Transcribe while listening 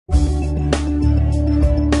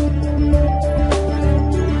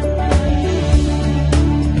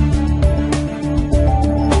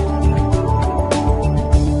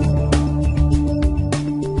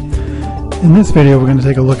In this video, we're going to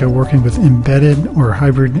take a look at working with embedded or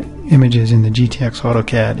hybrid images in the GTX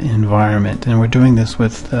AutoCAD environment, and we're doing this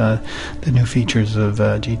with the new features of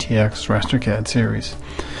GTX Raster CAD series.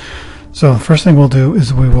 So the first thing we'll do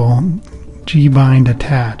is we will G-bind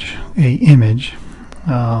attach a image.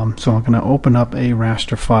 So I'm going to open up a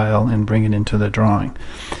raster file and bring it into the drawing.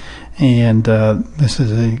 And this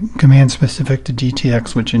is a command specific to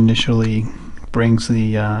GTX, which initially brings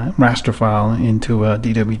the raster file into a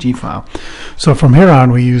DWG file. So from here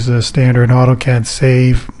on, we use a standard AutoCAD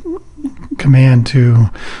save command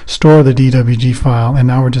to store the DWG file, and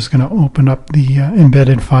now we're just going to open up the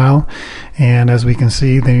embedded file, and as we can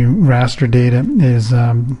see, the raster data is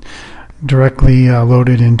directly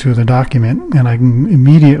loaded into the document, and I can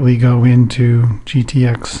immediately go into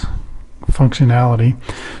GTX functionality.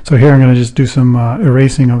 So here I'm going to just do some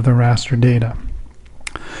erasing of the raster data.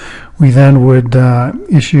 We then would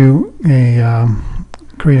issue a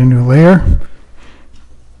create a new layer,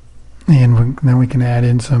 and then we can add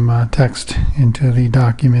in some text into the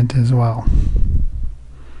document as well.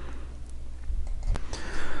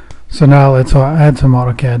 So now let's add some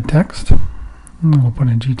AutoCAD text. We'll put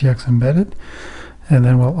in GTX embedded, and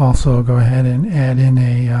then we'll also go ahead and add in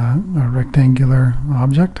a rectangular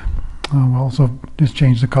object. We'll also just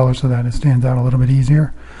change the color so that it stands out a little bit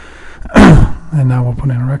easier. And now we'll put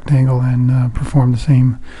in a rectangle and perform the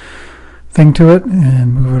same thing to it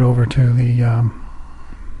and move it over to the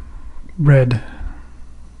red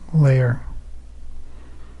layer.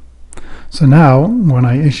 So now when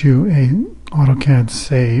I issue a AutoCAD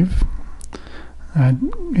save, I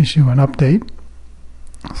issue an update,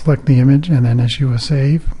 select the image, and then issue a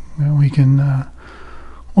save, and we can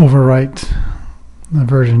overwrite the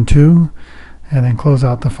version 2 and then close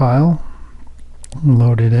out the file,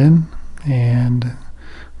 load it in, and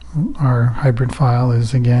our hybrid file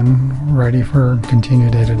is again ready for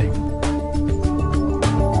continued editing.